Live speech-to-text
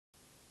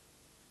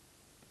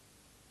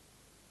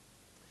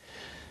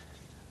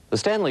The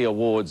Stanley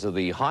Awards are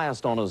the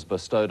highest honours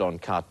bestowed on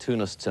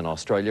cartoonists in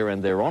Australia,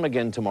 and they're on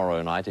again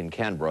tomorrow night in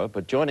Canberra.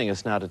 But joining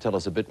us now to tell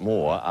us a bit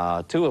more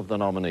are two of the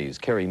nominees,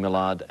 Kerry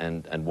Millard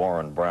and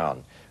Warren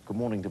Brown. Good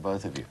morning to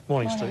both of you.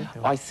 Morning, Steve.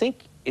 I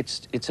think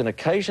it's an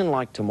occasion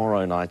like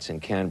tomorrow night's in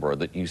Canberra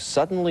that you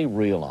suddenly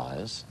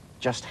realise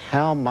just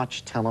how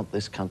much talent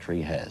this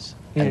country has,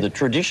 and the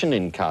tradition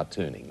in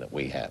cartooning that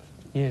we have.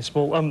 Yes,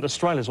 well,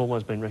 Australia's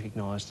always been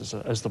recognised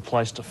as the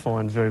place to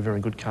find very,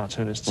 very good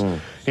cartoonists.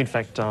 In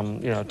fact, you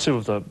know, two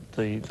of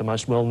the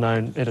most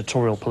well-known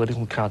editorial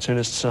political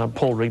cartoonists,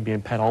 Paul Rigby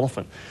and Pat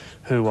Oliphant,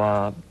 who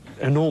are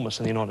enormous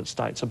in the United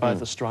States, are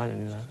both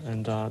Australian, you know,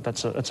 and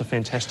that's a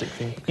fantastic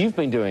thing. You've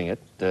been doing it.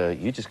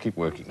 You just keep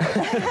working.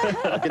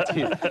 I'll get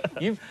to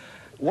you.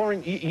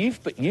 Warren,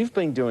 you've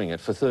been doing it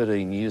for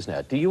 13 years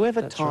now. Do you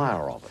ever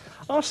tire of it?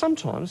 Oh,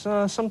 sometimes.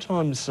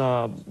 Sometimes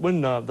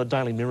when the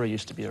Daily Mirror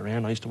used to be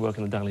around, I used to work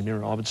in the Daily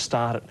Mirror, I would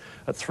start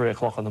at 3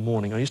 o'clock in the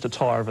morning. I used to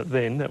tire of it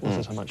then, that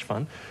wasn't so much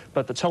fun.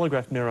 But the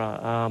Telegraph Mirror,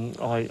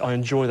 I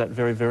enjoy that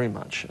very, very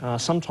much.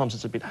 Sometimes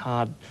it's a bit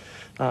hard.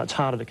 It's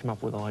harder to come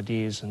up with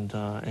ideas,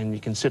 and you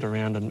can sit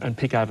around and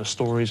pick over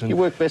stories. And you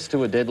work best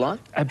to a deadline?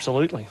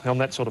 Absolutely. I'm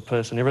that sort of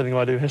person. Everything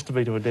I do has to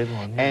be to a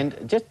deadline. Yeah.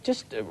 And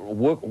just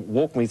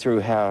walk me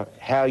through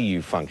how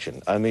you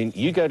function. I mean,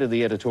 you go to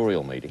the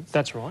editorial meeting.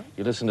 That's right.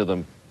 You listen to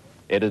them,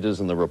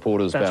 editors and the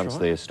reporters bounce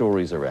their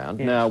stories around.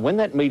 Yes. Now, when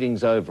that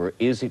meeting's over,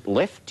 is it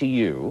left to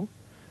you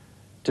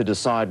to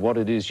decide what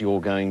it is you're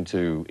going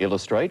to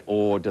illustrate,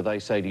 or do they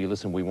say to you,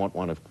 listen, we want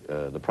one of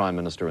the Prime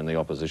Minister and the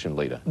opposition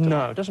leader?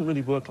 No, it doesn't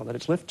really work like that.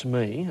 It's left to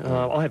me.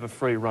 I have a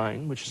free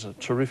rein, which is a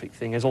terrific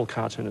thing, as all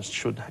cartoonists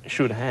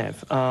should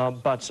have.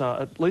 But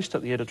at least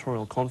at the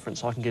editorial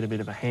conference, I can get a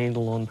bit of a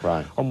handle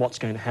on what's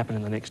going to happen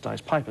in the next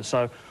day's paper.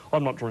 So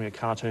I'm not drawing a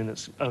cartoon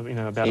that's you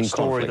know, about a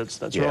story that's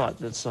right.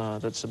 That's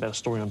about a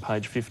story on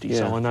page 50.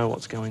 So I know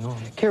what's going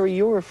on. Kerry,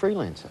 you're a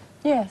freelancer.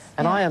 Yes.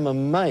 And I am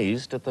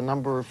amazed at the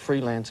number of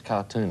freelance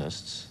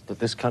cartoonists that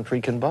this country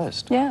can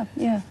boast. Yeah.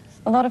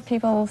 A lot of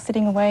people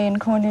sitting away in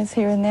corners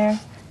here and there,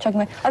 chugging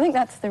away. I think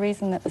that's the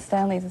reason that the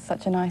Stanleys is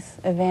such a nice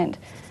event,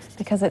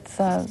 because it's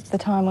the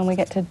time when we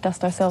get to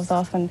dust ourselves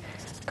off and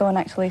go and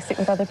actually sit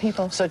with other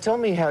people. So tell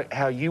me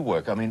how you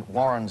work. I mean,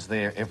 Warren's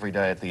there every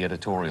day at the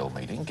editorial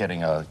meeting,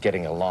 getting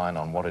a line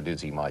on what it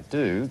is he might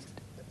do.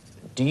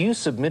 Do you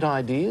submit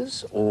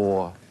ideas,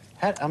 or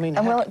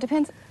well, it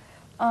depends.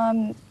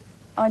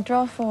 I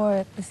draw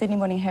for the Sydney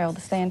Morning Herald,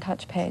 the Stay in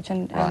Touch page,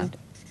 and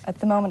at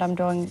the moment I'm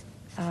drawing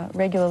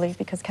regularly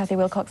because Kathy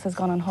Wilcox has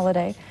gone on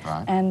holiday,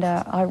 and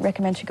I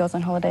recommend she goes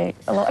on holiday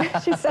a lot.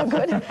 She's so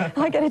good.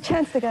 I get a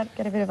chance to get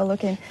a bit of a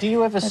look in. Do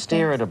you ever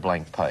stare at a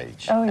blank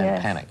page and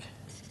panic?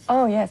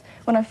 Oh, yes.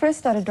 When I first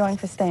started drawing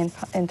for Stay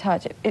in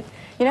Touch, you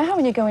know how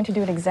when you go in to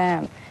do an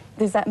exam,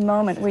 there's that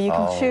moment where you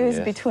can choose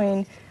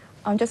between,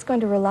 I'm just going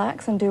to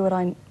relax and do what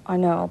I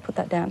know, I'll put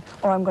that down,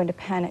 or I'm going to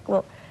panic.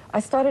 Well, I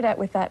started out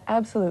with that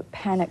absolute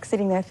panic,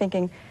 sitting there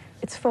thinking,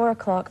 it's 4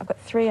 o'clock, I've got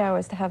 3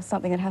 hours to have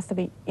something that has to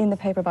be in the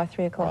paper by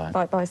 3 o'clock,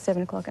 by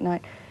 7 o'clock at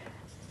night.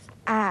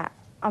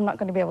 I'm not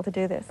going to be able to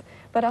do this.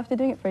 But after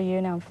doing it for a year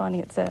now, I'm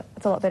finding it's a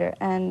lot better.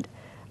 And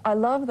I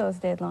love those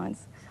deadlines.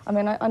 I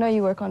mean, I know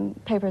you work on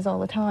papers all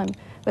the time,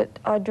 but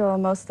I draw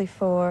mostly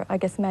for, I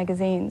guess,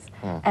 magazines.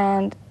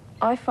 And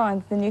I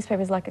find the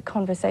newspaper is like a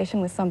conversation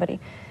with somebody.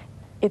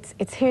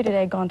 It's here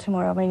today, gone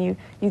tomorrow. I mean,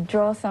 you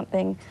draw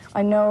something,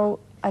 I know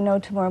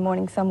tomorrow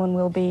morning someone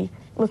will be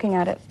looking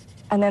at it,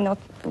 and then they'll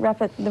wrap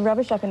the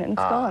rubbish up in it and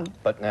it's gone.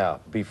 But now,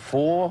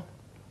 before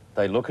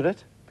they look at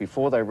it,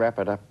 before they wrap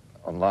it up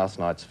on last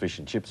night's fish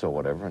and chips or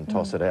whatever and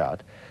toss it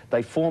out,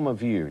 they form a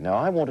view. Now,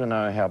 I want to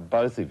know how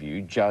both of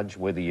you judge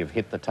whether you've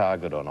hit the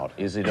target or not.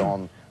 Is it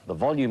on the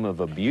volume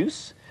of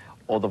abuse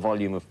or the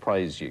volume of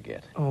praise you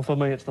get? Oh, for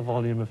me, it's the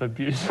volume of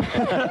abuse.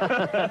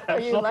 Are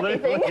you lucky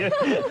thing?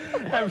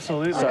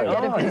 Absolutely. So,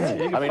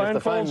 I mean, if the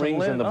phone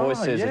rings and the voice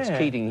says, it's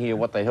Keating here,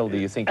 what the hell do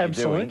you think you're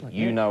doing?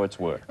 You know it's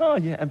work. Oh,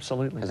 yeah,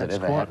 absolutely. Has it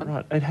ever happened?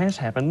 Right. It has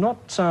happened. Not,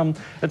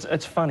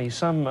 it's funny.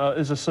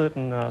 There's a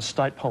certain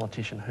state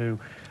politician who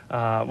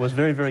was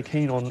very, very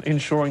keen on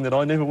ensuring that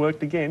I never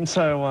worked again.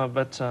 So,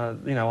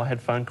 you know, I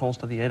had phone calls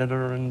to the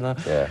editor and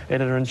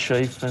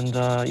editor-in-chief,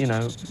 and you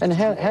know. And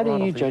how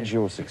do you judge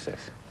your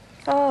success?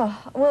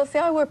 Oh, well, see,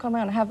 I work on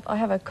my own. I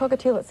have a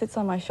cockatiel that sits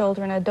on my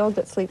shoulder and a dog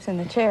that sleeps in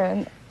the chair.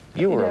 And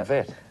you were a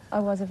vet. I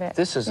was a vet.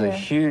 This is a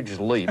huge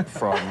leap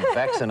from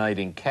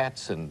vaccinating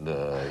cats and,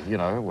 you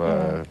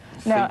know...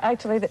 No,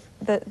 actually,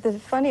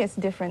 the funniest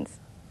difference,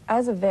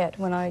 as a vet,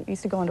 when I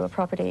used to go onto a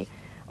property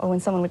or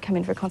when someone would come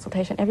in for a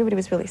consultation, everybody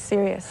was really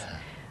serious.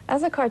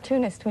 As a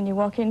cartoonist, when you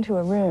walk into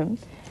a room,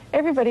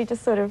 everybody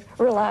just sort of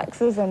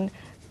relaxes and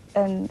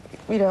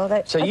you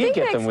know... So you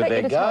get them with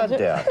their guard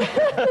down.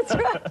 That's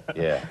right.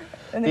 Yeah.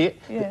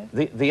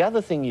 The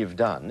other thing you've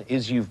done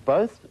is you've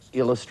both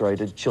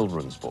illustrated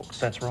children's books.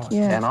 That's right.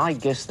 Yeah. And I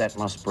guess that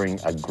must bring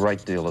a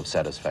great deal of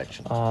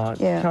satisfaction.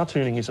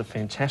 Cartooning is a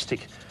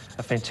fantastic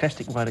a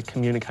fantastic way to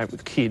communicate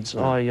with kids.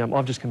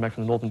 I've just come back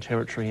from the Northern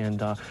Territory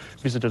and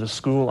visited a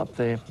school up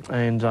there,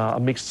 and a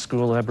mixed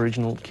school,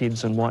 Aboriginal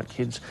kids and white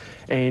kids,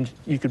 and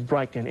you could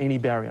break down any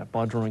barrier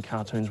by drawing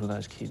cartoons with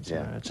those kids. You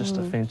know, it's just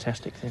a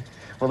fantastic thing.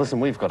 Well, listen,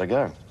 we've got to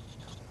go.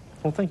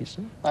 Well, thank you,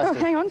 Steve. Oh,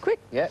 hang on, quick.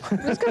 Yeah. I'm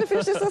just going to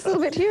finish this last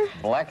little bit here.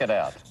 Black it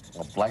out,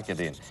 or black it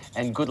in.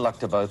 And good luck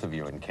to both of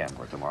you in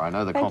Canberra tomorrow. I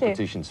know the Thank you.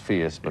 competition's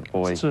fierce, but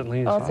boy... It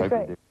certainly is. Oh, it's a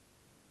great...